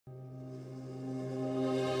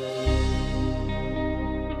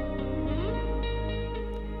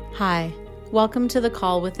Hi, welcome to the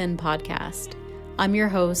Call Within podcast. I'm your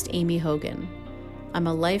host, Amy Hogan. I'm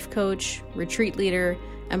a life coach, retreat leader,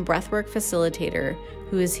 and breathwork facilitator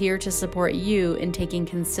who is here to support you in taking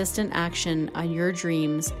consistent action on your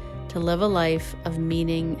dreams to live a life of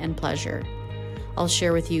meaning and pleasure. I'll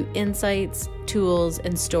share with you insights, tools,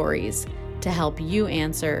 and stories to help you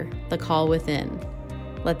answer the call within.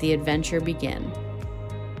 Let the adventure begin.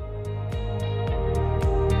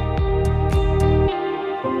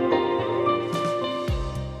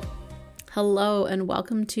 Hello and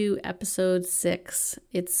welcome to episode 6.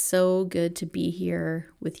 It's so good to be here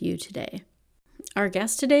with you today. Our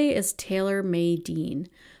guest today is Taylor Mae Dean.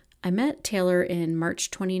 I met Taylor in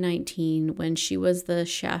March 2019 when she was the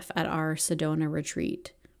chef at our Sedona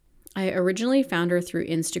retreat. I originally found her through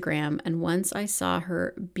Instagram, and once I saw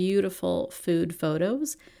her beautiful food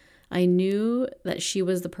photos, I knew that she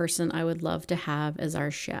was the person I would love to have as our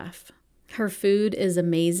chef. Her food is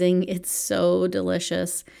amazing. It's so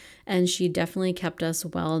delicious, and she definitely kept us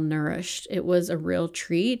well nourished. It was a real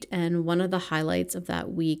treat and one of the highlights of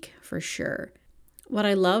that week for sure. What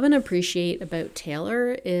I love and appreciate about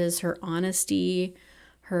Taylor is her honesty,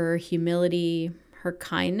 her humility, her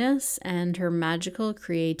kindness, and her magical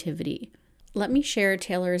creativity. Let me share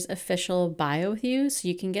Taylor's official bio with you so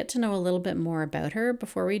you can get to know a little bit more about her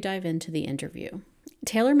before we dive into the interview.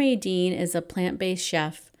 Taylor Mae Dean is a plant-based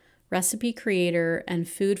chef, recipe creator, and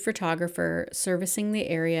food photographer servicing the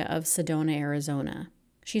area of Sedona, Arizona.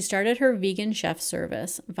 She started her vegan chef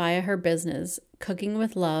service via her business, Cooking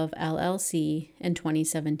With Love LLC, in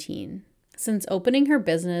 2017. Since opening her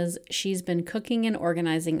business, she's been cooking and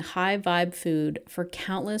organizing high-vibe food for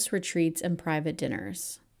countless retreats and private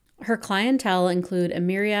dinners. Her clientele include a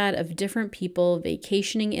myriad of different people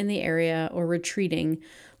vacationing in the area or retreating,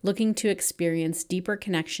 looking to experience deeper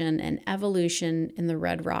connection and evolution in the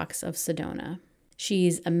red rocks of Sedona.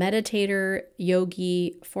 She's a meditator,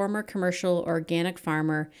 yogi, former commercial organic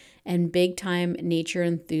farmer, and big-time nature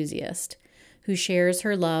enthusiast who shares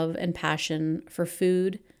her love and passion for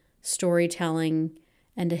food, storytelling,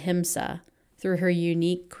 and ahimsa through her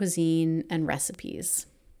unique cuisine and recipes.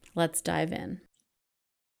 Let's dive in.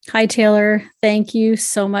 Hi, Taylor. Thank you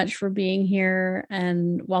so much for being here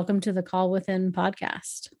and welcome to the Call Within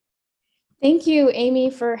podcast. Thank you, Amy,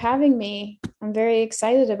 for having me. I'm very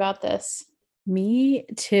excited about this. Me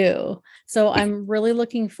too. So I'm really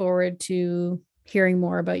looking forward to hearing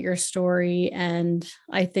more about your story. And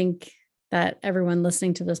I think that everyone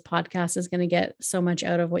listening to this podcast is going to get so much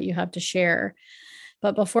out of what you have to share.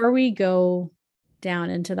 But before we go down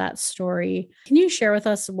into that story, can you share with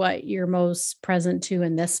us what you're most present to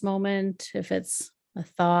in this moment? If it's a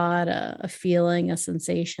thought, a feeling, a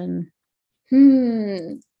sensation?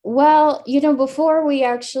 Well, before we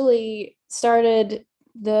actually started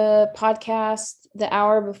the podcast, the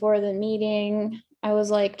hour before the meeting, I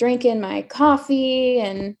was like drinking my coffee,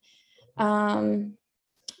 and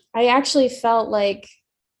I actually felt like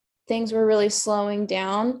things were really slowing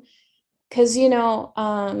down because,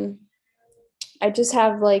 I just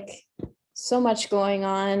have like so much going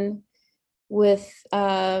on with,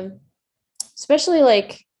 especially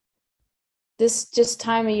like this just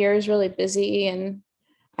time of year is really busy, and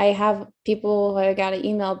I have people I got to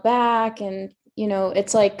email back, and,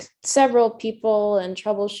 it's like several people and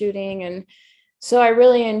troubleshooting. And so I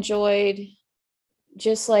really enjoyed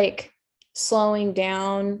just like slowing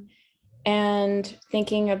down and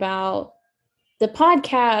thinking about the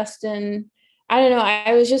podcast. And I don't know,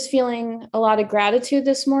 I was just feeling a lot of gratitude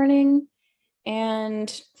this morning, and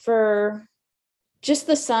for just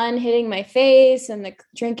the sun hitting my face and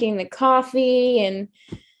drinking the coffee and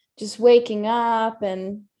just waking up.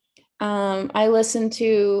 And I listened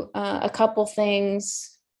to a couple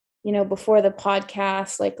things, before the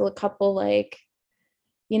podcast, like a couple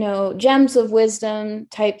gems of wisdom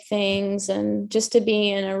type things, and just to be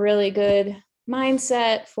in a really good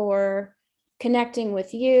mindset for connecting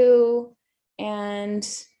with you. And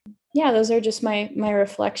yeah, those are just my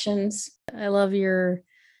reflections. I love your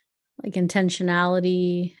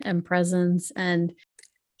intentionality and presence. And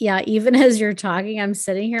yeah, even as you're talking, I'm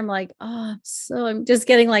sitting here, I'm like, I'm just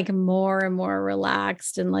getting more and more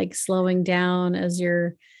relaxed and slowing down as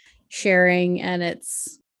you're sharing. And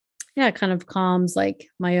it's, it kind of calms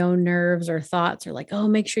my own nerves or thoughts, or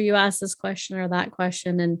make sure you ask this question or that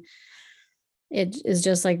question. And it is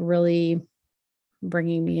just really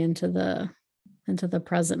bringing me into the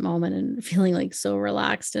present moment and feeling so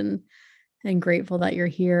relaxed and grateful that you're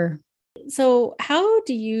here. So how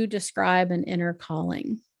do you describe an inner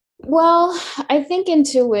calling? Well, I think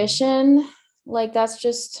intuition, that's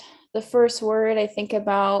just the first word I think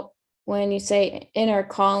about when you say inner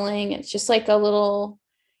calling. It's just a little,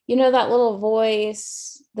 that little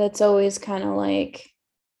voice that's always kind of like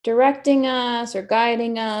directing us or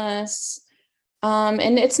guiding us.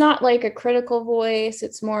 And it's not like a critical voice.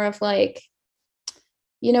 It's more of like,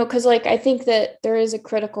 because like I think that there is a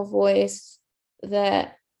critical voice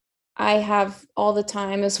that I have all the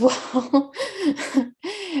time as well.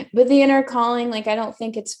 But the inner calling, like I don't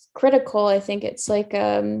think it's critical. I think it's like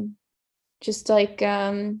just like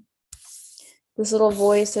this little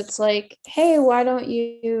voice that's like, hey, why don't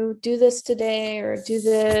you do this today or do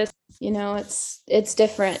this? It's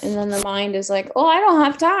different. And then the mind is like, oh, I don't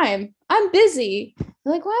have time. I'm busy.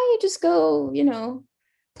 Like, why don't you just go,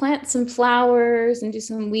 plant some flowers and do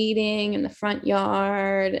some weeding in the front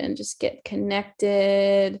yard and just get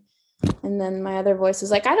connected. And then my other voice is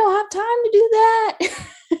like, I don't have time to do that.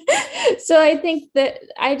 So I think that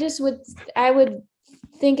I would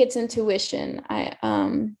think it's intuition. I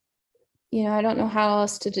don't know how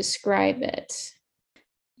else to describe it.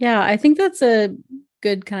 Yeah, I think that's a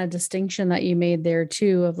good kind of distinction that you made there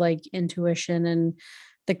too, of like intuition and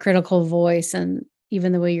the critical voice. And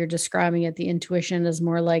even the way you're describing it, the intuition is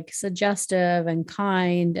more like suggestive and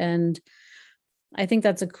kind. And I think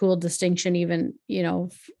that's a cool distinction, even,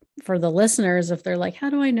 for the listeners, if they're like, how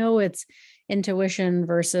do I know it's intuition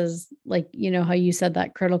versus like, how you said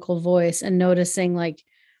that critical voice, and noticing like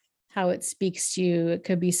how it speaks to you. It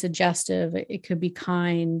could be suggestive, it could be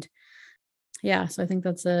kind. Yeah. So I think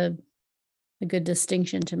that's a good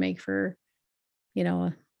distinction to make for, you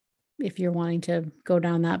know, if you're wanting to go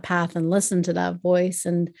down that path and listen to that voice.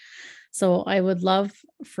 And so I would love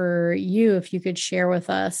for you, if you could share with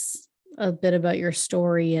us a bit about your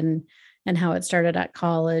story and how it started at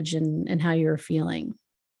college and how you were feeling.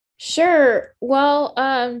 Sure.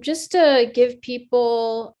 Well, just to give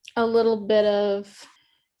people a little bit of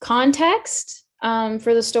context for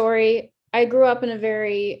the story, I grew up in a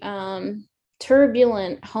very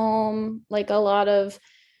turbulent home, like a lot of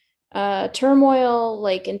turmoil,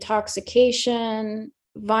 like intoxication,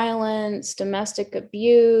 violence, domestic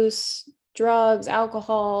abuse, drugs,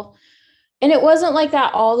 alcohol. And it wasn't like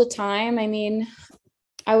that all the time. I mean,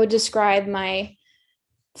 I would describe my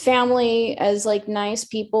family as like nice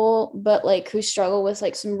people, but like who struggle with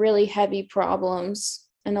like some really heavy problems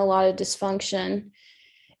and a lot of dysfunction.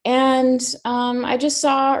 And I just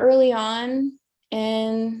saw early on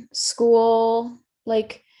in school,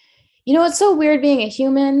 like, it's so weird being a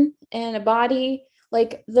human and a body.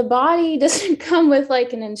 Like the body doesn't come with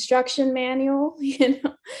like an instruction manual, and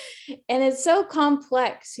it's so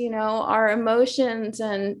complex, our emotions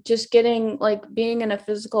and just getting like being in a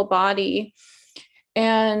physical body.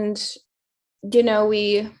 And,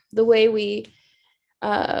 the way we,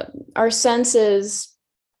 our senses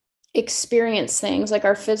experience things, like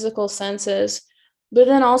our physical senses, but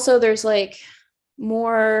then also there's like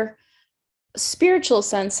more spiritual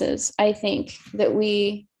senses, I think, that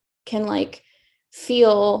we can like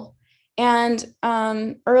feel. And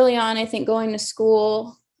early on, I think going to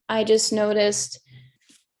school, I just noticed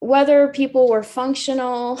whether people were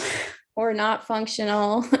functional or not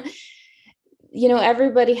functional,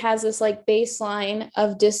 everybody has this like baseline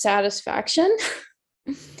of dissatisfaction,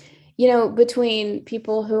 between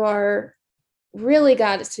people who are really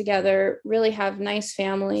got it together, really have nice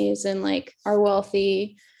families and like are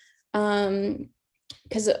wealthy.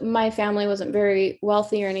 Because my family wasn't very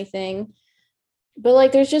wealthy or anything, but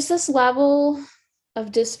like there's just this level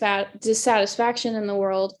of dissatisfaction in the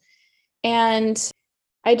world. And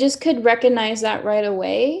I just could recognize that right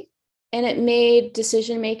away. And it made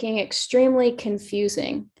decision making extremely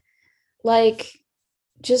confusing. Like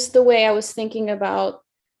just the way I was thinking about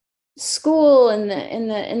school and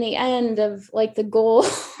the end of like the goal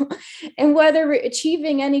and whether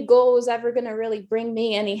achieving any goal was ever going to really bring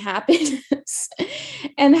me any happiness.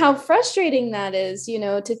 And how frustrating that is,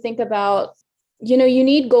 to think about. You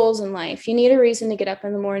need goals in life, you need a reason to get up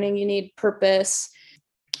in the morning, you need purpose.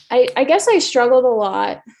 I guess I struggled a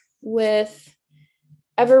lot with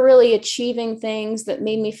ever really achieving things that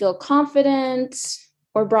made me feel confident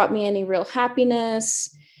or brought me any real happiness.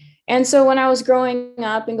 And so when I was growing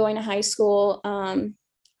up and going to high school,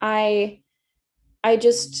 I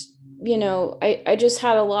just, I just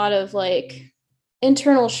had a lot of like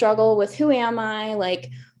internal struggle with who am I? Like,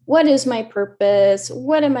 what is my purpose?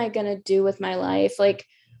 What am I going to do with my life? Like,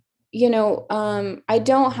 I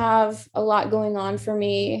don't have a lot going on for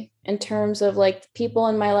me in terms of like people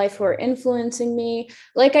in my life who are influencing me.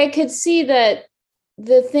 Like I could see that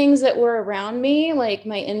the things that were around me, like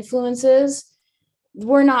my influences,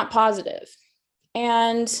 were not positive,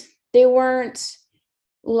 and they weren't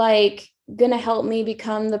like gonna help me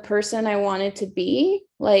become the person I wanted to be.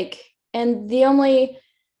 Like, and the only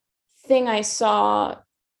thing I saw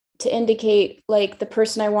to indicate like the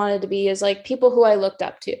person I wanted to be is like people who I looked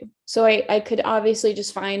up to. So I could obviously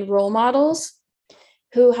just find role models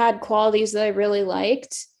who had qualities that I really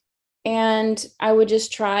liked. And I would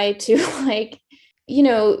just try to like, you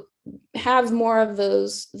know, have more of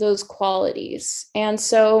those qualities. And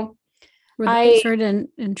so Sorry to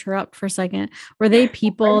interrupt for a second. Were they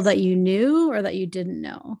people that you knew or that you didn't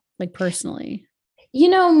know, like personally?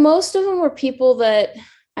 Most of them were people that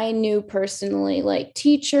I knew personally, like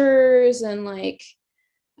teachers and like,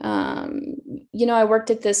 I worked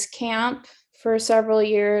at this camp for several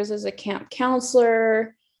years as a camp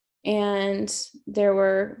counselor, and there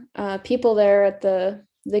were people there at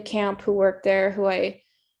the camp who worked there who I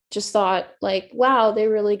just thought like, wow, they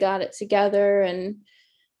really got it together, and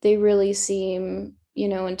they really seem,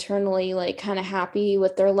 internally like kind of happy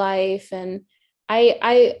with their life. And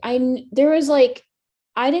there was like,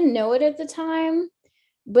 I didn't know it at the time,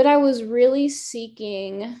 but I was really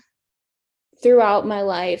seeking throughout my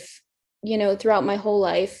life, throughout my whole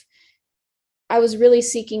life, I was really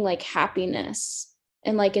seeking like happiness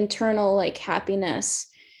and like internal like happiness.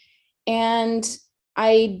 And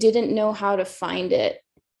I didn't know how to find it.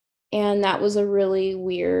 And that was a really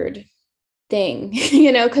weird thing,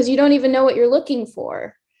 because you don't even know what you're looking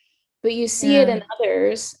for, but you see it in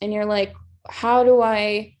others and you're like, how do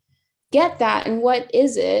I get that? And what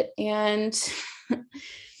is it? And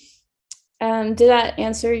did that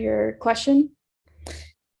answer your question?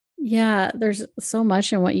 Yeah, there's so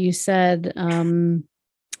much in what you said. And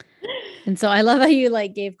so I love how you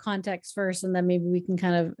like gave context first, and then maybe we can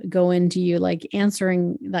kind of go into you like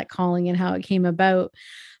answering that calling and how it came about.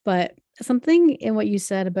 But something in what you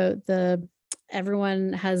said about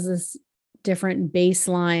everyone has this different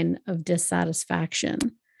baseline of dissatisfaction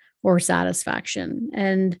or satisfaction.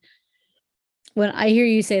 And when I hear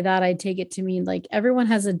you say that, I take it to mean like everyone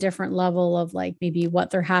has a different level of like maybe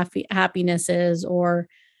what their happiness is, or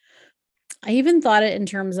I even thought it in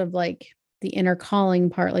terms of like the inner calling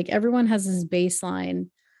part. Like everyone has this baseline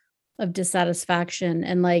of dissatisfaction,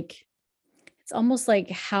 and like it's almost like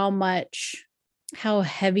how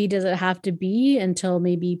heavy does it have to be until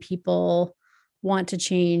maybe people want to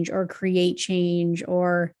change or create change,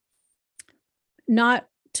 or not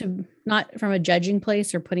from a judging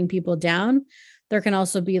place or putting people down. There can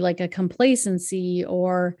also be like a complacency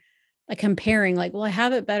or a comparing, like, well, I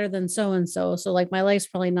have it better than so and so, so like my life's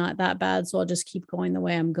probably not that bad, so I'll just keep going the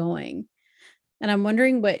way I'm going. And I'm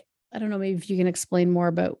wondering I don't know, maybe if you can explain more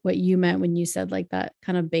about what you meant when you said like that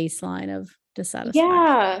kind of baseline of dissatisfaction.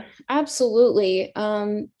 Yeah, absolutely.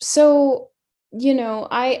 So,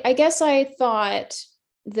 I guess I thought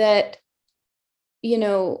that, you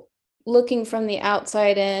know, looking from the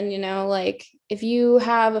outside in, like if you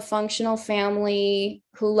have a functional family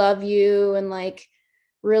who love you and like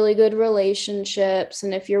really good relationships,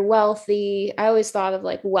 and if you're wealthy, I always thought of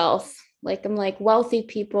like wealth, like I'm like wealthy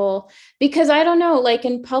people, because I don't know, like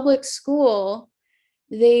in public school,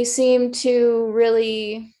 they seem to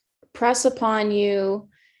really press upon you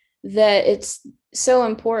that it's so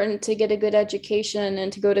important to get a good education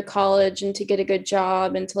and to go to college and to get a good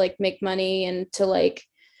job and to like make money and to like,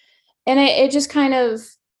 and it just kind of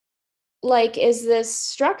like is this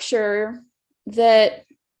structure that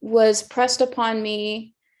was pressed upon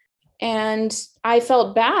me. And I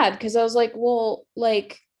felt bad because I was like, well,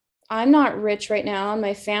 like I'm not rich right now and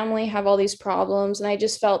my family have all these problems. And I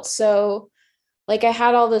just felt so like I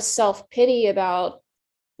had all this self-pity about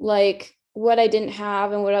like what I didn't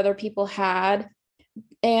have and what other people had.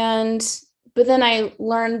 And but then I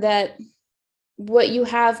learned that what you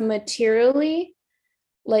have materially,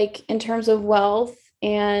 like in terms of wealth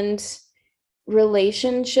and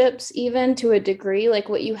relationships, even to a degree, like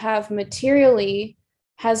what you have materially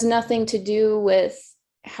has nothing to do with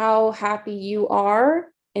how happy you are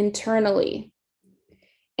internally.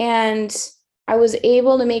 And I was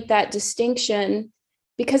able to make that distinction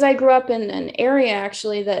because I grew up in an area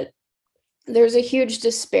actually that there's a huge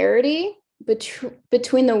disparity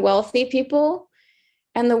between the wealthy people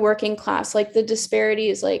and the working class. Like the disparity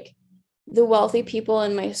is like the wealthy people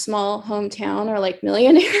in my small hometown are like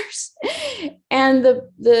millionaires and the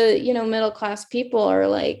middle class people are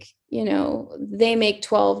like, they make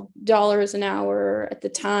 $12 an hour at the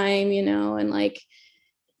time, and like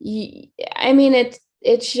I mean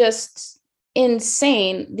it's just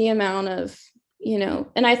insane the amount of,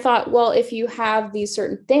 and I thought, well, if you have these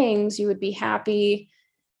certain things you would be happy.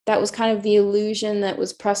 That was kind of the illusion that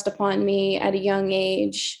was pressed upon me at a young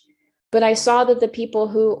age. But I saw that the people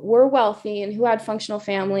who were wealthy and who had functional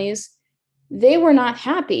families, they were not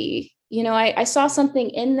happy. I saw something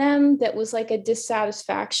in them that was like a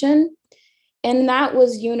dissatisfaction, and that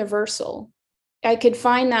was universal. I could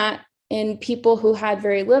find that in people who had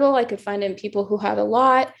very little. I could find it in people who had a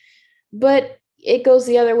lot, but it goes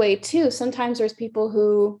the other way too. Sometimes there's people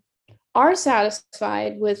who are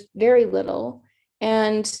satisfied with very little.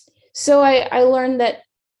 And so I learned that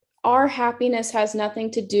our happiness has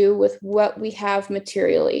nothing to do with what we have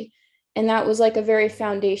materially. And that was like a very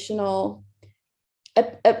foundational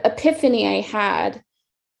epiphany I had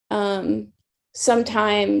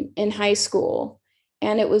sometime in high school.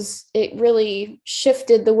 And it really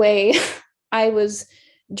shifted the way I was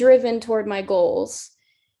driven toward my goals.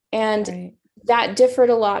 And Right. that differed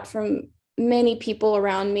a lot from many people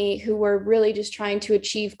around me who were really just trying to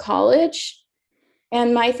achieve college.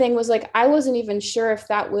 And my thing was like, I wasn't even sure if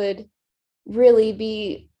that would really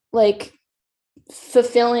be like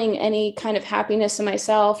fulfilling any kind of happiness in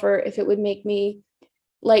myself, or if it would make me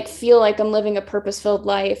like feel like I'm living a purpose-filled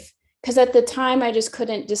life. Because at the time, I just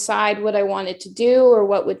couldn't decide what I wanted to do or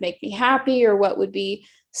what would make me happy or what would be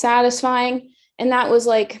satisfying. And that was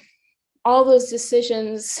like all those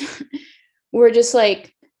decisions were just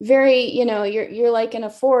like very, you're like in a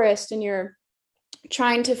forest and you're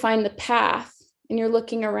trying to find the path, and you're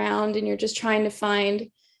looking around and you're just trying to find,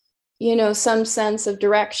 some sense of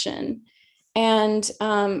direction. And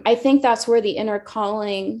I think that's where the inner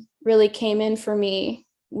calling really came in for me,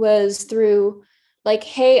 was through like,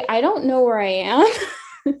 hey, I don't know where I am.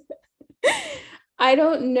 I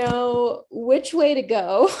don't know which way to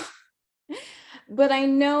go, but I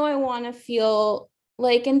know I want to feel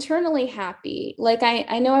like internally happy. Like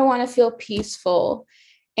I know I want to feel peaceful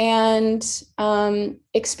and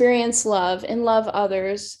experience love and love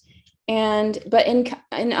others, but in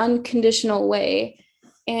an unconditional way.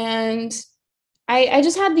 And I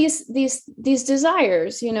just had these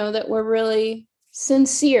desires, that were really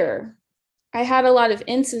sincere. I had a lot of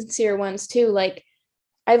insincere ones too. Like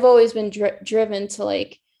I've always been driven to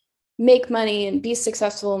like make money and be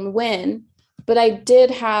successful and win, but I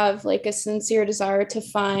did have like a sincere desire to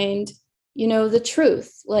find, the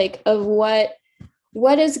truth, like of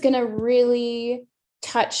what is going to really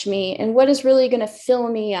touch me and what is really going to fill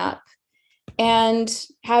me up. And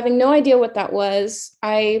having no idea what that was,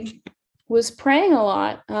 I was praying a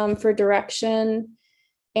lot for direction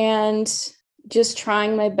and just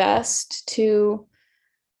trying my best to,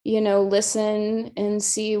 listen and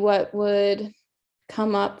see what would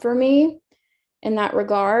come up for me in that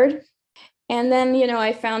regard. And then,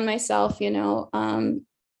 I found myself,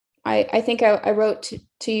 I think I wrote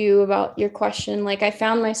to you about your question. Like I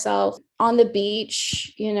found myself on the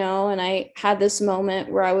beach, and I had this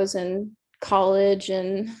moment where I was in college,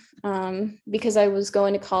 and because I was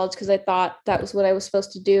going to college because I thought that was what I was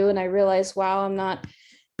supposed to do. And I realized, wow,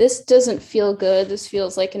 this doesn't feel good. This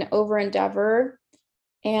feels like an over endeavor.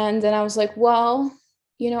 And then I was like, well,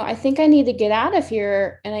 I think I need to get out of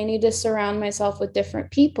here and I need to surround myself with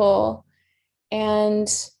different people. And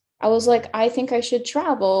I was like, I think I should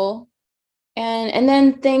travel. And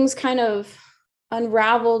then things kind of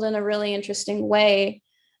unraveled in a really interesting way.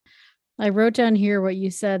 I wrote down here what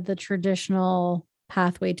you said, the traditional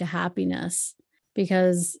pathway to happiness,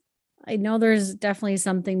 because I know there's definitely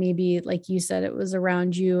something, maybe like you said, it was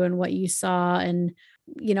around you and what you saw. And,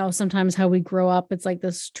 sometimes how we grow up, it's like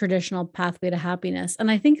this traditional pathway to happiness.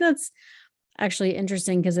 And I think that's actually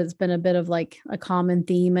interesting because it's been a bit of like a common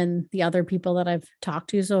theme in the other people that I've talked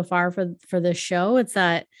to so far for this show. It's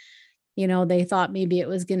that, they thought maybe it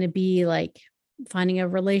was going to be like finding a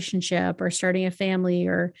relationship or starting a family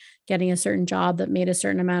or getting a certain job that made a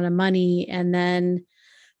certain amount of money. And then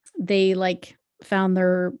they like found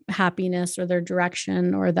their happiness or their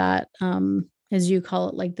direction, or that, as you call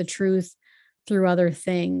it, like the truth through other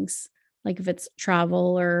things, like if it's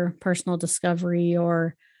travel or personal discovery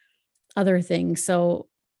or other things. So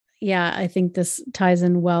yeah, I think this ties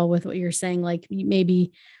in well with what you're saying. Like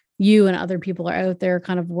maybe you and other people are out there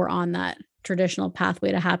kind of were on that traditional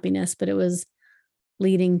pathway to happiness, but it was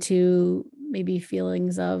leading to maybe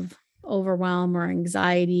feelings of overwhelm or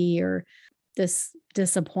anxiety or this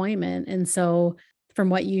disappointment. And so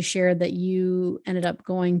from what you shared, that you ended up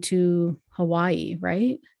going to Hawaii,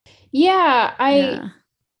 right? Yeah, I,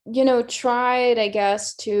 Yeah. tried, I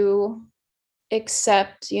guess, to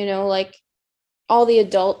accept, like all the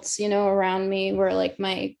adults, around me were like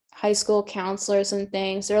my high school counselors and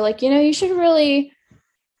things. They're like, you should really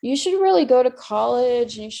go to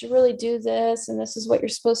college and you should really do this. And this is what you're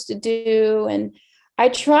supposed to do. And I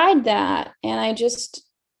tried that. And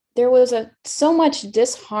there was so much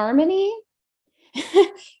disharmony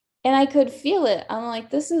and I could feel it. I'm like,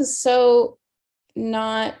 this is so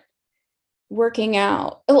not working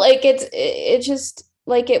out. Like it just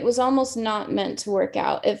like it was almost not meant to work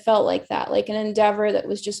out. It felt like that, like an endeavor that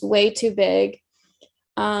was just way too big.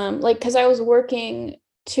 Like, because I was working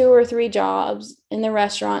 2 or 3 jobs in the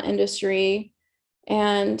restaurant industry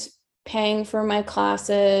and paying for my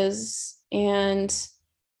classes. And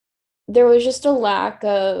there was just a lack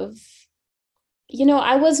of,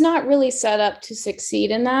 I was not really set up to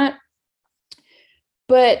succeed in that,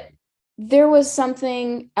 but there was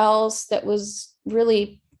something else that was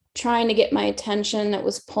really trying to get my attention, that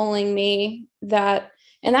was pulling me, and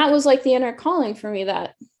that was like the inner calling for me,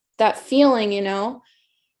 that feeling,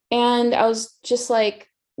 and I was just like,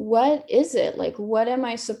 what is it? Like, what am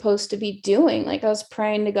I supposed to be doing? Like, I was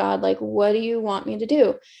praying to God, like, what do you want me to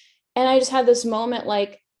do? And I just had this moment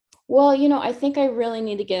like, well, I think I really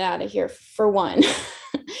need to get out of here for one.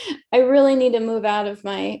 I really need to move out of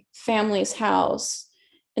my family's house.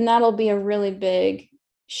 And that'll be a really big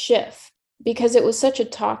shift, because it was such a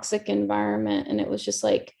toxic environment. And it was just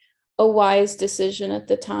like a wise decision at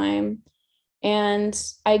the time. And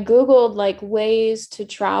I Googled like ways to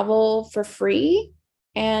travel for free.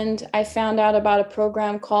 And I found out about a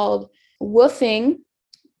program called Woofing,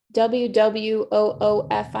 WWOOFING.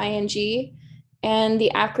 And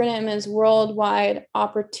the acronym is Worldwide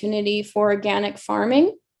Opportunity for Organic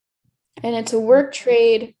Farming. And it's a work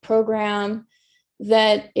trade program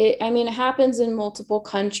it happens in multiple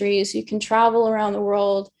countries. You can travel around the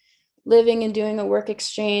world living and doing a work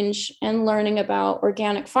exchange and learning about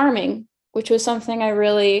organic farming, which was something I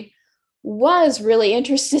really was really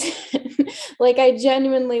interested in. Like, I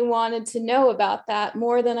genuinely wanted to know about that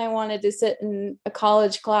more than I wanted to sit in a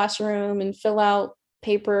college classroom and fill out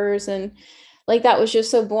papers. And like, that was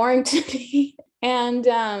just so boring to me. And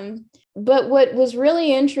but what was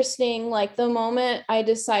really interesting, like the moment I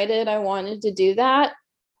decided I wanted to do that,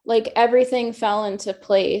 like everything fell into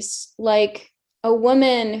place. Like, a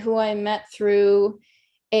woman who I met through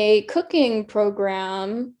a cooking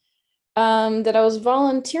program that I was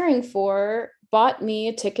volunteering for bought me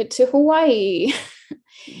a ticket to Hawaii.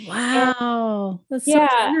 Wow. That's so Yeah,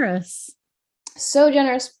 generous. so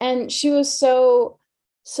generous. And she was so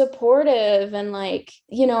supportive. And like,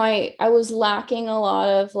 I was lacking a lot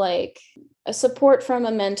of like a support from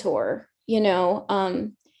a mentor, and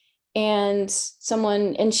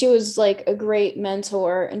she was like a great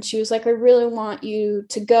mentor. And she was like, I really want you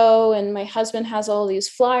to go, and my husband has all these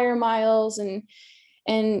flyer miles, and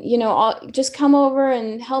I'll just come over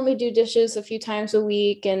and help me do dishes a few times a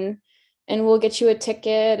week, and we'll get you a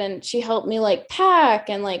ticket. And she helped me like pack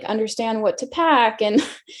and like understand what to pack. And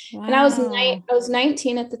and Wow. I was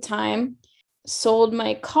 19 at the time, sold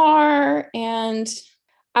my car, and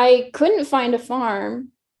I couldn't find a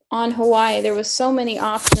farm on Hawaii. There was so many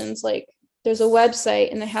options. Like, there's a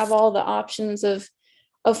website and they have all the options of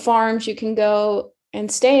farms you can go and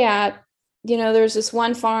stay at. There's this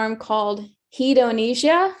one farm called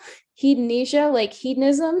hedonesia, like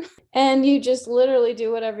hedonism. And you just literally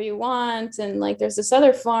do whatever you want. And like, there's this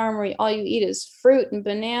other farm where all you eat is fruit and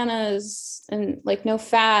bananas and like no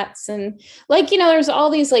fats. And like, there's all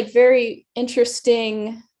these like very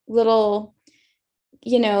interesting little,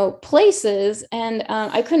 places. And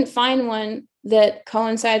I couldn't find one that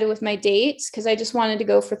coincided with my dates, because I just wanted to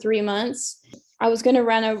go for 3 months. I was going to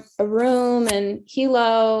rent a room in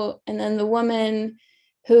Hilo, and then the woman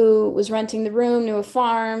who was renting the room knew a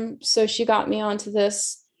farm. So she got me onto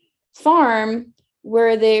this farm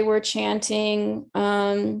where they were chanting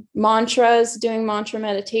mantras, doing mantra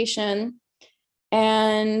meditation.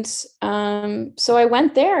 And so I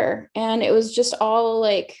went there, and it was just all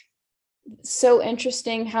like so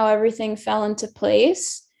interesting how everything fell into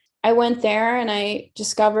place. I went there and I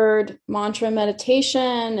discovered mantra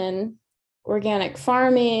meditation and organic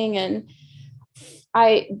farming. And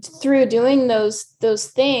through doing those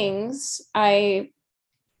things, I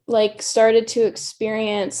like started to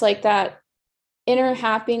experience like that inner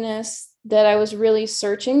happiness that I was really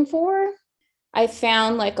searching for. I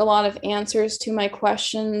found like a lot of answers to my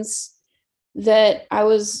questions that I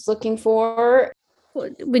was looking for.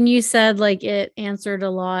 When you said like it answered a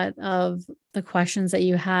lot of the questions that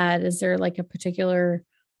you had, is there like a particular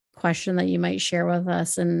question that you might share with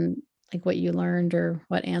us and like what you learned or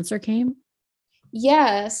what answer came?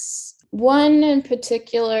 Yes. One in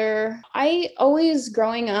particular, I always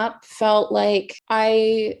growing up felt like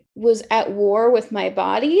I was at war with my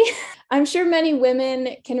body. I'm sure many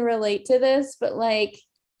women can relate to this, but like, I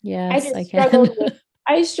Yes, I just can.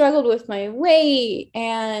 I struggled with my weight,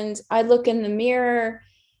 and I look in the mirror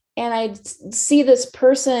and I see this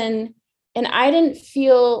person, and I didn't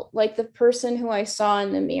feel like the person who I saw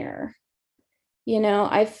in the mirror.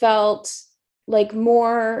 I felt like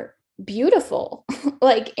more beautiful,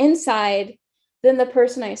 like inside, than the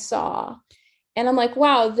person I saw. And I'm like,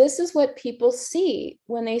 wow, this is what people see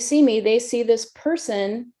when they see me. They see this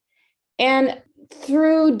person. And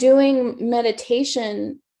through doing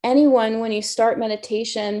meditation, anyone, when you start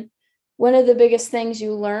meditation, one of the biggest things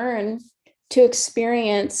you learn to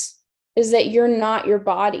experience is that you're not your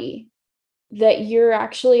body, that you're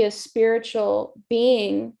actually a spiritual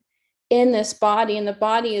being in this body, and the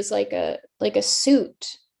body is like a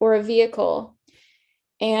suit or a vehicle.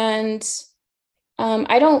 And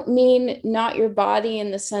I don't mean not your body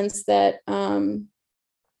in the sense that I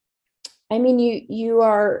mean you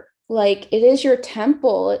are like, it is your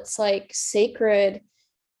temple, it's like sacred,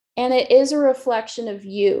 and it is a reflection of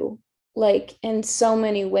you, like in so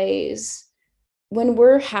many ways. When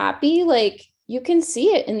we're happy, like you can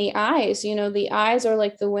see it in the eyes, you know, the eyes are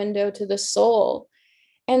like the window to the soul.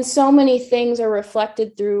 And so many things are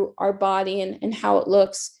reflected through our body and how it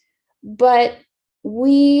looks. But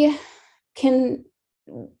we can,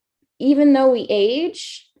 even though we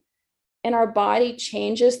age and our body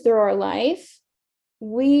changes through our life,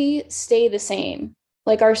 we stay the same.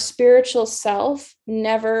 Like our spiritual self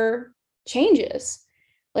never changes.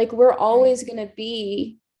 Like we're always going to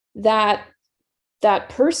be that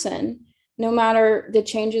person, no matter the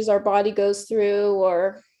changes our body goes through,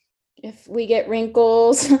 or if we get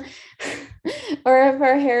wrinkles or if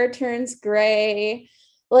our hair turns gray.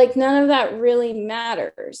 Like none of that really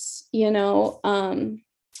matters, you know.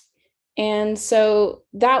 And so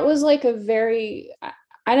that was like a very,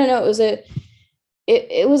 I don't know,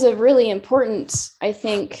 it was a really important, I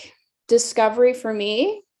think, discovery for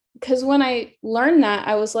me, because when I learned that,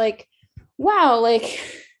 I was like, wow, like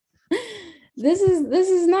this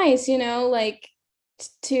is nice, you know, like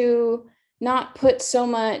to not put so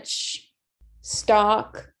much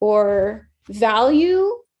stock or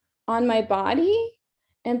value on my body,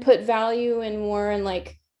 and put value in more in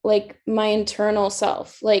like my internal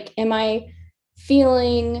self. Like, am I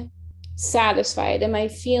feeling satisfied? Am I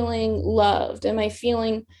feeling loved? Am I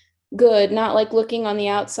feeling good? Not like looking on the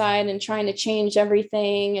outside and trying to change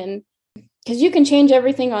everything. And because you can change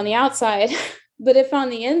everything on the outside, but if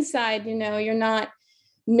on the inside, you know, you're not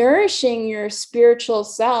nourishing your spiritual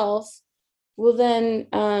self, well, then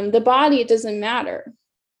the body, it doesn't matter.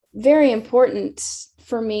 Very important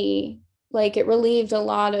for me. Like it relieved a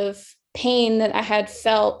lot of pain that I had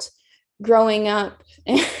felt growing up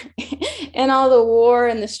and all the war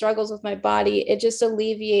and the struggles with my body. It just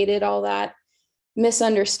alleviated all that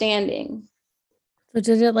misunderstanding. So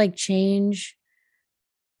did it like change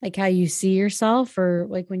like how you see yourself, or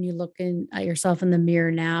like when you look in at yourself in the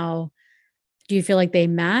mirror now, do you feel like they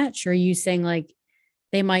match, or are you saying like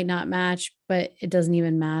they might not match, but it doesn't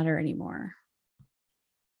even matter anymore?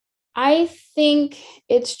 I think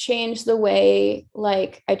it's changed the way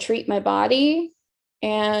like I treat my body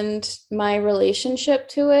and my relationship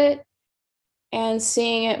to it, and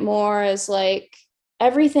seeing it more as like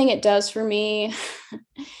everything it does for me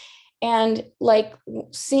and like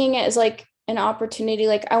seeing it as like an opportunity.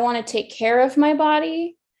 Like I want to take care of my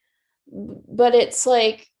body, but it's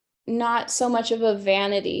like not so much of a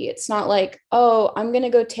vanity. It's not like, oh, I'm going to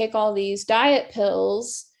go take all these diet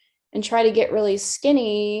pills and try to get really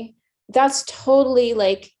skinny. That's totally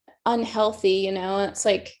like unhealthy, you know. It's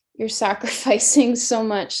like you're sacrificing so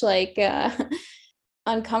much like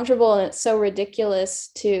uncomfortable, and it's so ridiculous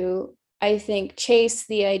to, I think, chase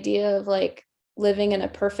the idea of like living in a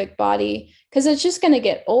perfect body, because it's just going to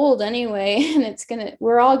get old anyway, and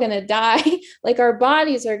we're all going to die. Like our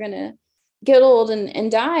bodies are going to get old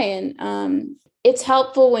and die. And it's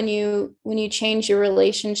helpful when you change your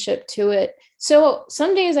relationship to it. So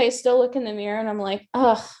some days I still look in the mirror and I'm like,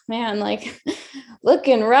 oh man, like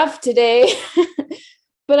looking rough today.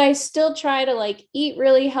 But I still try to like eat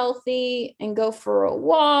really healthy and go for a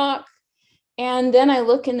walk. And then I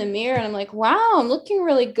look in the mirror and I'm like, wow, I'm looking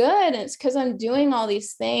really good. And it's because I'm doing all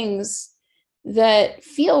these things that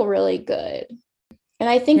feel really good. And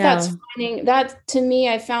I think that's Yeah. finding that, to me,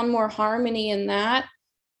 I found more harmony in that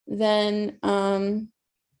than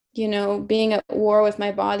you know, being at war with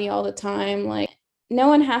my body all the time. Like no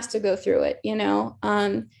one has to go through it, you know.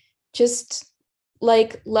 Just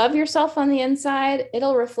like love yourself on the inside,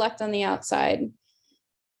 it'll reflect on the outside.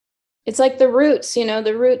 It's like the roots, you know,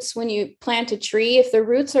 the roots, when you plant a tree, if the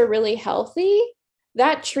roots are really healthy,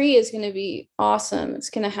 that tree is going to be awesome. It's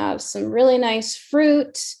going to have some really nice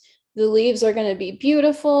fruit. The leaves are going to be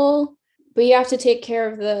beautiful, but you have to take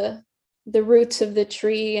care of the roots of the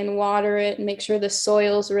tree and water it and make sure the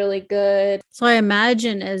soil's really good. So I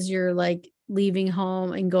imagine as you're like leaving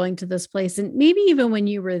home and going to this place, and maybe even when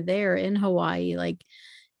you were there in Hawaii, like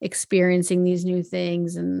experiencing these new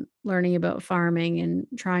things and learning about farming and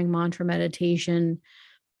trying mantra meditation,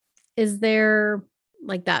 is there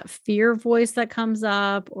like that fear voice that comes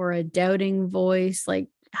up or a doubting voice? Like,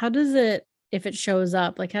 how does it, if it shows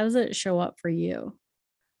up, like, how does it show up for you?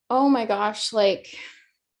 Oh my gosh, like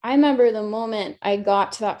I remember the moment I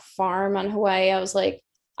got to that farm on Hawaii, I was like,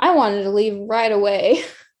 I wanted to leave right away.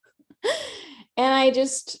 And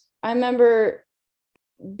I remember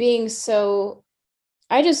being so,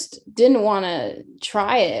 I just didn't want to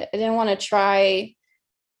try it. I didn't want to try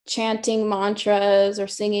chanting mantras or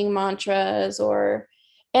singing mantras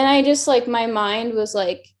and I just like, my mind was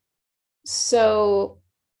like, so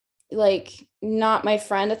like not my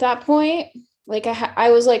friend at that point. Like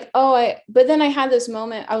I was like, but then I had this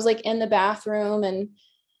moment. I was like in the bathroom and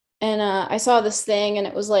I saw this thing and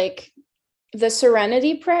it was like the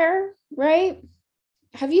Serenity Prayer, right?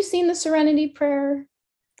 Have you seen the Serenity Prayer?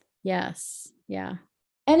 Yes. Yeah.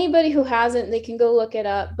 Anybody who hasn't, they can go look it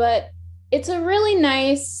up, but it's a really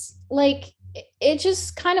nice, like it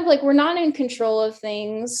just kind of like we're not in control of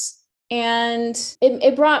things. And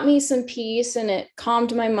it brought me some peace and it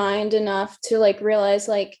calmed my mind enough to like realize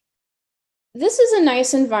like this is a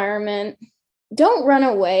nice environment. Don't run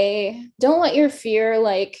away. Don't let your fear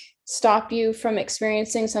like stop you from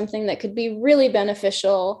experiencing something that could be really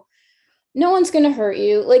beneficial. No one's going to hurt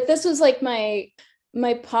you. Like this was like my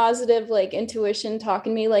positive like intuition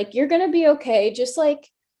talking to me like you're going to be okay. Just like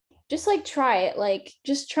try it. Like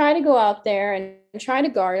just try to go out there and try to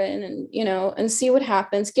garden and and see what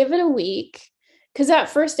happens. Give it a week. Cuz that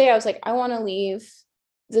first day I was like I want to leave.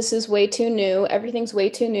 This is way too new. Everything's way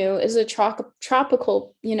too new. It's a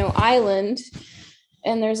tropical, island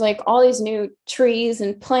and there's like all these new trees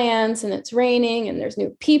and plants and it's raining and there's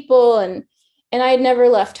new people and I had never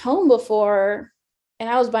left home before and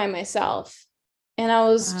I was by myself and I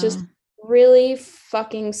was just Wow. really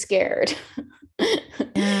fucking scared.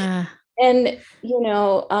 Yeah. And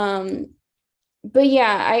but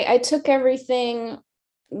yeah, I took everything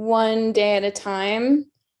one day at a time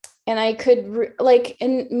and I could like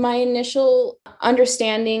in my initial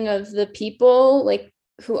understanding of the people like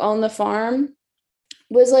who own the farm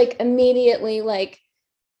was like immediately like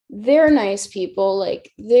they're nice people,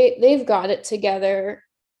 like they've got it together,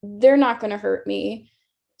 they're not going to hurt me,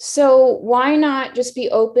 so why not just be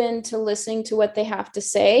open to listening to what they have to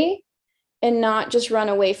say and not just run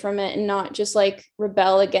away from it and not just like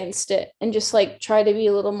rebel against it and just like try to be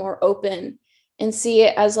a little more open and see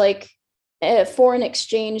it as like a foreign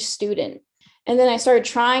exchange student. And then I started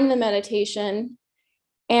trying the meditation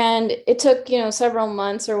and it took, several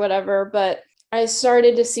months or whatever, but I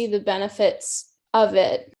started to see the benefits of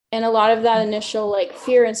it. And a lot of that initial like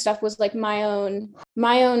fear and stuff was like my own,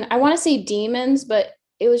 I want to say demons, but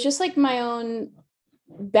it was just like my own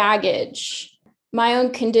baggage, my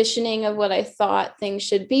own conditioning of what I thought things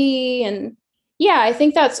should be. And yeah, I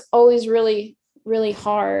think that's always really, really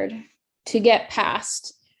hard to get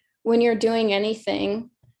past when you're doing anything,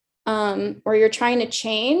 or you're trying to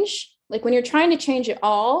change. Like when you're trying to change it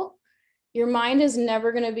all, your mind is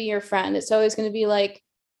never going to be your friend. It's always going to be like,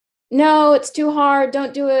 no, it's too hard.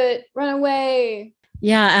 Don't do it. Run away.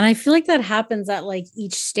 Yeah. And I feel like that happens at like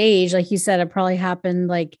each stage. Like you said, it probably happened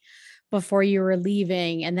like before you were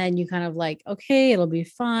leaving. And then you kind of like, okay, it'll be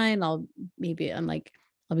fine. I'll be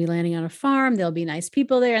landing on a farm. There'll be nice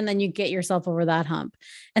people there. And then you get yourself over that hump.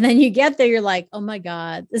 And then you get there, you're like, oh my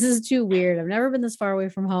God, this is too weird. I've never been this far away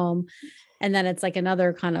from home. And then it's like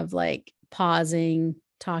another kind of like pausing,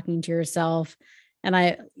 talking to yourself. And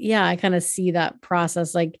I kind of see that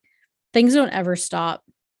process. Like things don't ever stop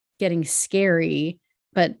getting scary,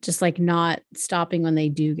 but just like not stopping when they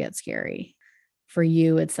do get scary. For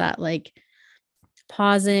you, it's that like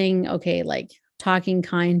pausing, okay, like talking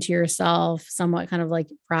kind to yourself, somewhat kind of like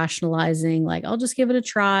rationalizing, like, I'll just give it a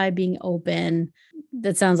try, being open.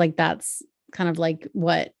 That sounds like that's kind of like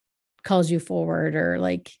what calls you forward or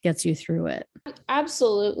like gets you through it.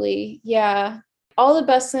 Absolutely. Yeah. All the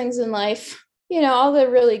best things in life, all the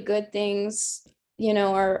really good things,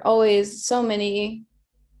 are always so many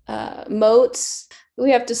moats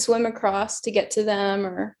we have to swim across to get to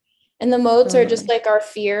them, and the moats are just Totally. like our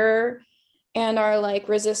fear and our like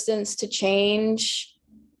resistance to change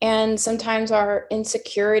and sometimes our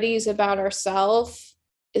insecurities about ourselves.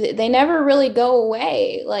 They never really go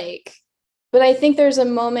away, like, but I think there's a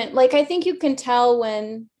moment, like I think you can tell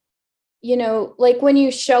when like when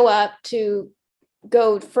you show up to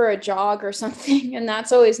go for a jog or something and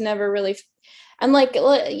that's always never really, and like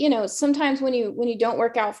sometimes when you don't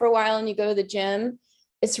work out for a while and you go to the gym,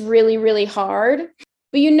 it's really really hard,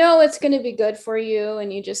 but it's going to be good for you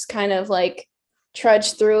and you just kind of like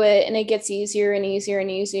trudge through it and it gets easier and easier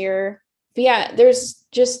and easier. But yeah,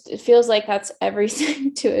 just, it feels like that's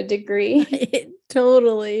everything to a degree.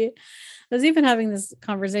 Totally. I was even having this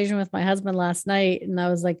conversation with my husband last night, and I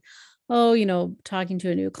was like, oh, talking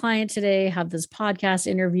to a new client today, have this podcast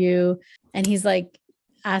interview. And he's like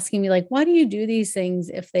asking me, like, why do you do these things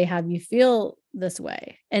if they have you feel this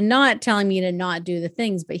way? And not telling me to not do the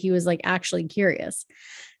things, but he was like actually curious.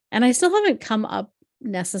 And I still haven't come up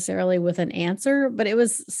necessarily with an answer, but it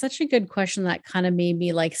was such a good question that kind of made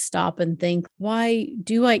me like stop and think, why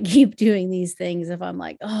do I keep doing these things if I'm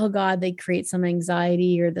like, oh God, they create some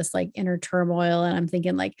anxiety or this like inner turmoil? And I'm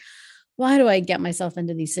thinking like, why do I get myself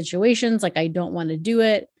into these situations? Like, I don't want to do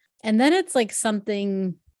it. And then it's like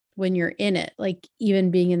something when you're in it, like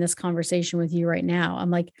even being in this conversation with you right now,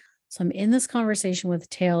 I'm like, so I'm in this conversation with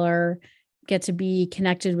Taylor, get to be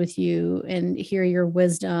connected with you and hear your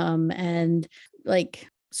wisdom and like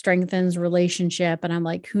strengthens relationship. And I'm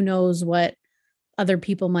like, who knows what other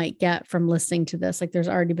people might get from listening to this? Like, there's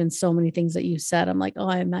already been so many things that you said. I'm like, oh,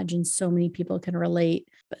 I imagine so many people can relate.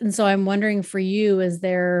 And so I'm wondering for you,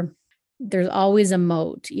 there's always a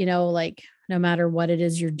moat, like no matter what it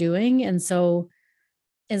is you're doing. And so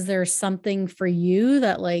is there something for you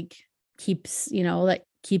that like keeps, that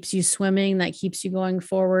keeps you swimming, that keeps you going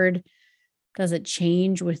forward? Does it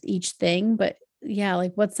change with each thing? But yeah,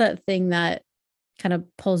 like what's that thing that kind of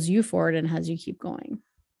pulls you forward and has you keep going?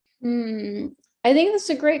 I think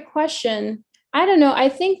that's a great question. I don't know. I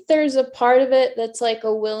think there's a part of it that's like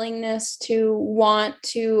a willingness to want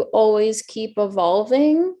to always keep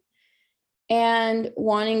evolving and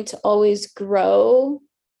wanting to always grow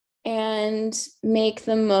and make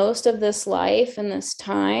the most of this life and this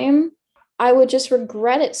time. I would just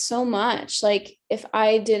regret it so much. Like if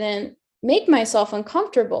I didn't make myself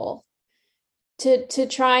uncomfortable to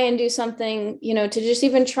try and do something, to just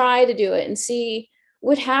even try to do it and see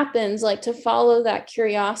what happens, like to follow that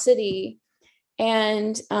curiosity.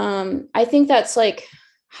 And I think that's like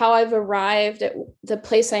how I've arrived at the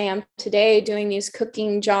place I am today, doing these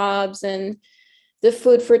cooking jobs and the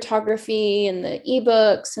food photography and the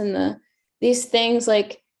ebooks and these things.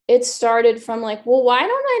 Like it started from like, well, why don't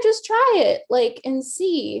I just try it, like, and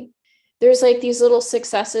see? There's like these little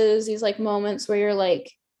successes, these like moments where you're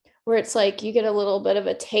like, where it's like you get a little bit of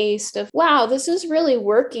a taste of, wow, this is really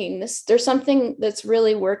working. There's something that's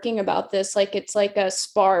really working about this. Like it's like a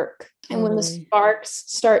spark. And when the sparks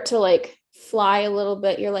start to like fly a little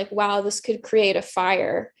bit, you're like, wow, this could create a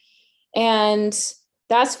fire. And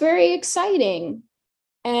that's very exciting.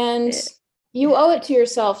 And you owe it to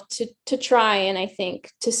yourself to try, and I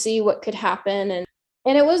think to see what could happen. And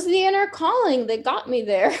it was the inner calling that got me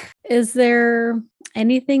there. Is there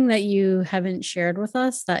anything that you haven't shared with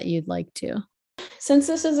us that you'd like to? Since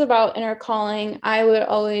this is about inner calling, I would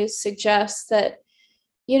always suggest that,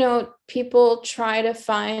 people try to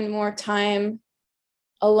find more time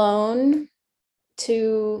alone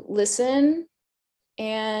to listen.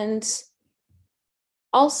 And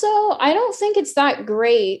also, I don't think it's that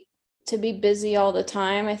great to be busy all the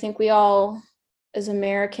time. I think we all, as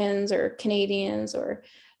Americans or Canadians or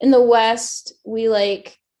in the West, we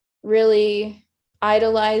like really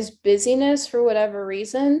idolize busyness for whatever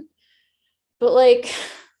reason. But like,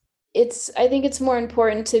 I think it's more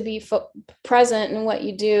important to be present in what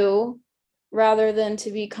you do rather than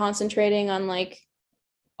to be concentrating on like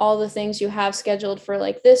all the things you have scheduled for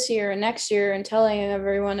like this year and next year and telling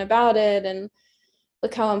everyone about it. And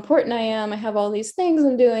look how important I am. I have all these things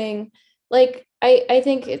I'm doing. Like, I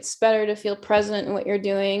think it's better to feel present in what you're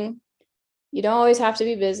doing. You don't always have to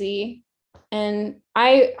be busy. And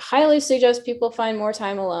I highly suggest people find more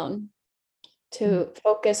time alone to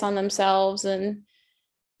focus on themselves and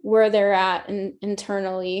where they're at and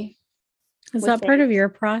internally. Is that part of your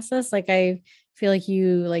process? Like, I feel like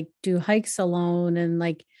you like do hikes alone, and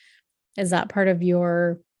like, is that part of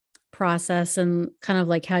your process and kind of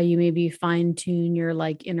like how you maybe fine tune your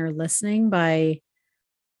like inner listening by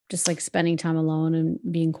just like spending time alone and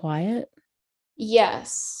being quiet?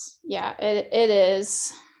 Yes. Yeah, it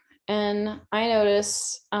is. And I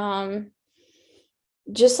notice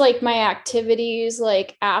just like my activities,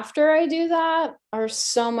 like after I do that, are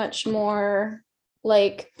so much more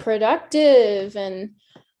like productive, and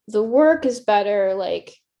the work is better.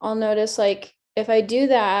 Like I'll notice like if I do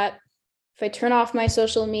that, if I turn off my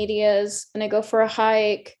social medias and I go for a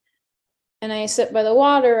hike and I sit by the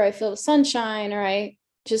water, I feel the sunshine, or I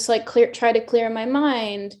just like try to clear my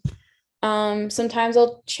mind. Sometimes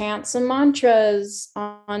I'll chant some mantras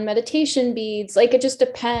on meditation beads. Like it just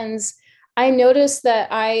depends. I notice that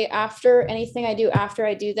after anything I do after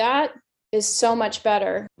I do that is so much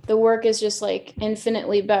better. The work is just like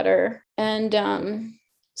infinitely better. And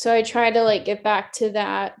so I try to like get back to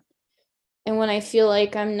that And when I feel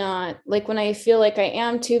like I'm not, like when I feel like I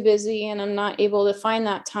am too busy and I'm not able to find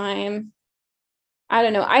that time, I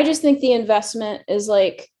don't know. I just think the investment is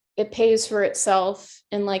like it pays for itself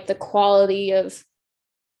in like the quality of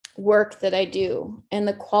work that I do and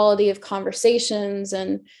the quality of conversations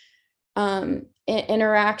and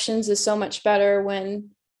interactions is so much better when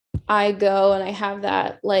I go and I have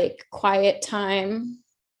that like quiet time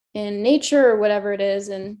in nature or whatever it is,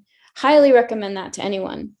 and highly recommend that to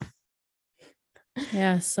anyone.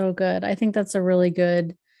 Yeah, so good. I think that's a really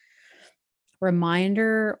good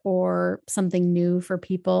reminder or something new for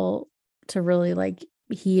people to really like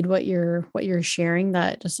heed what you're sharing,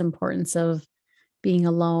 that just importance of being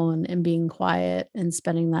alone and being quiet and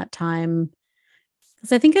spending that time.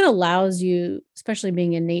 Because I think it allows you, especially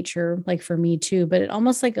being in nature, like for me too, but it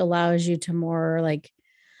almost like allows you to more like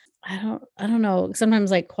I don't know,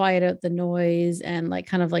 sometimes like quiet out the noise and like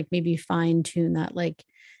kind of like maybe fine tune that like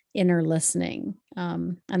inner listening.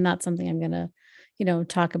 And that's something I'm gonna,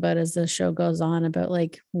 talk about as the show goes on about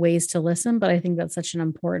like ways to listen. But I think that's such an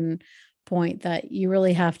important point that you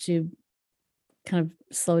really have to kind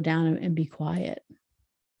of slow down and be quiet.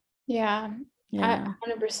 Yeah, I Yeah.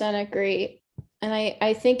 100% agree. And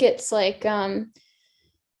I think it's like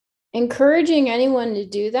encouraging anyone to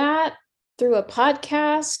do that through a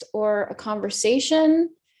podcast or a conversation,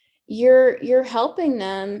 you're helping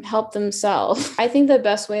them help themselves. I think the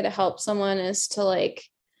best way to help someone is to like,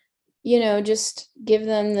 just give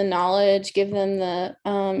them the knowledge, give them the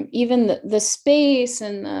even the space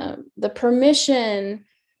and the permission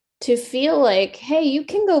to feel like, hey, you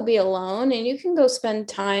can go be alone and you can go spend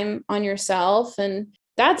time on yourself, and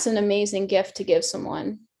that's an amazing gift to give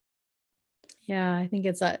someone. Yeah. I think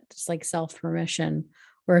it's that just like self permission,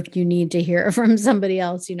 or if you need to hear it from somebody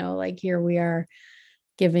else, like here we are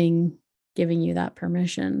giving giving you that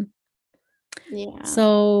permission. Yeah.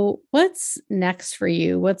 So, what's next for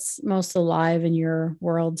you? What's most alive in your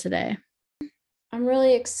world today? I'm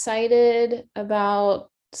really excited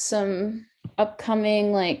about some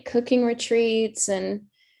upcoming like cooking retreats, and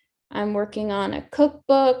I'm working on a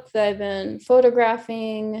cookbook that I've been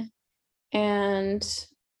photographing, and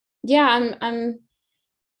yeah, I'm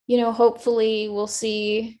hopefully we'll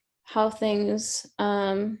see how things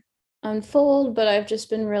unfold, but I've just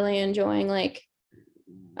been really enjoying like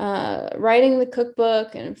writing the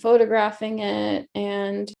cookbook and photographing it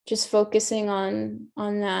and just focusing on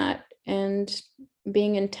that and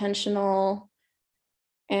being intentional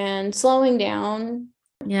and slowing down.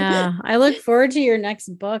 Yeah, I look forward to your next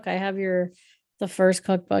book. I have the first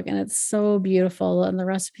cookbook and it's so beautiful and the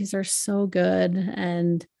recipes are so good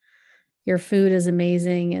and your food is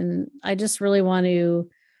amazing, and I just really want to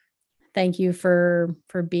thank you for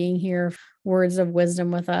being here, words of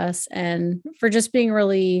wisdom with us, and for just being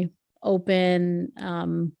really open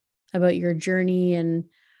about your journey and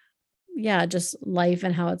yeah, just life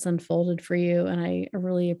and how it's unfolded for you. And I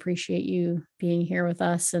really appreciate you being here with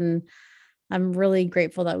us. And I'm really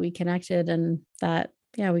grateful that we connected and that,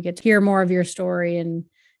 yeah, we get to hear more of your story and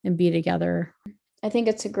be together. I think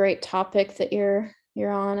it's a great topic that you're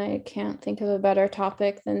on. I can't think of a better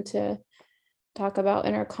topic than to talk about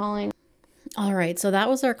inner calling. All right, so that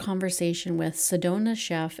was our conversation with Sedona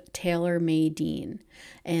chef Taylor Mae Dean.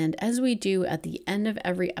 And as we do at the end of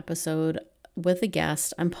every episode with a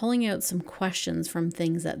guest, I'm pulling out some questions from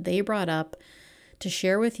things that they brought up to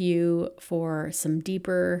share with you for some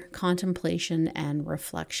deeper contemplation and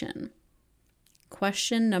reflection.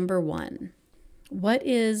 Question number 1. What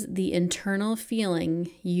is the internal feeling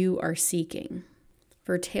you are seeking?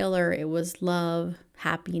 For Taylor, it was love,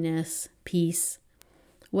 happiness, peace.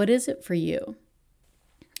 What is it for you?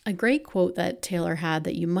 A great quote that Taylor had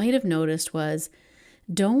that you might have noticed was,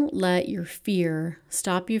 "Don't let your fear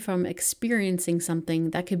stop you from experiencing something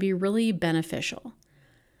that could be really beneficial."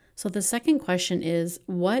 So the second question is,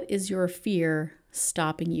 what is your fear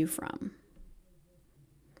stopping you from?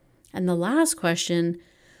 And the last question,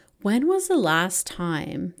 when was the last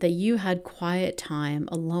time that you had quiet time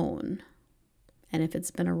alone? And if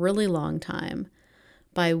it's been a really long time,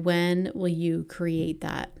 by when will you create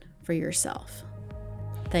that for yourself?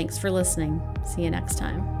 Thanks for listening. See you next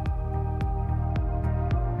time.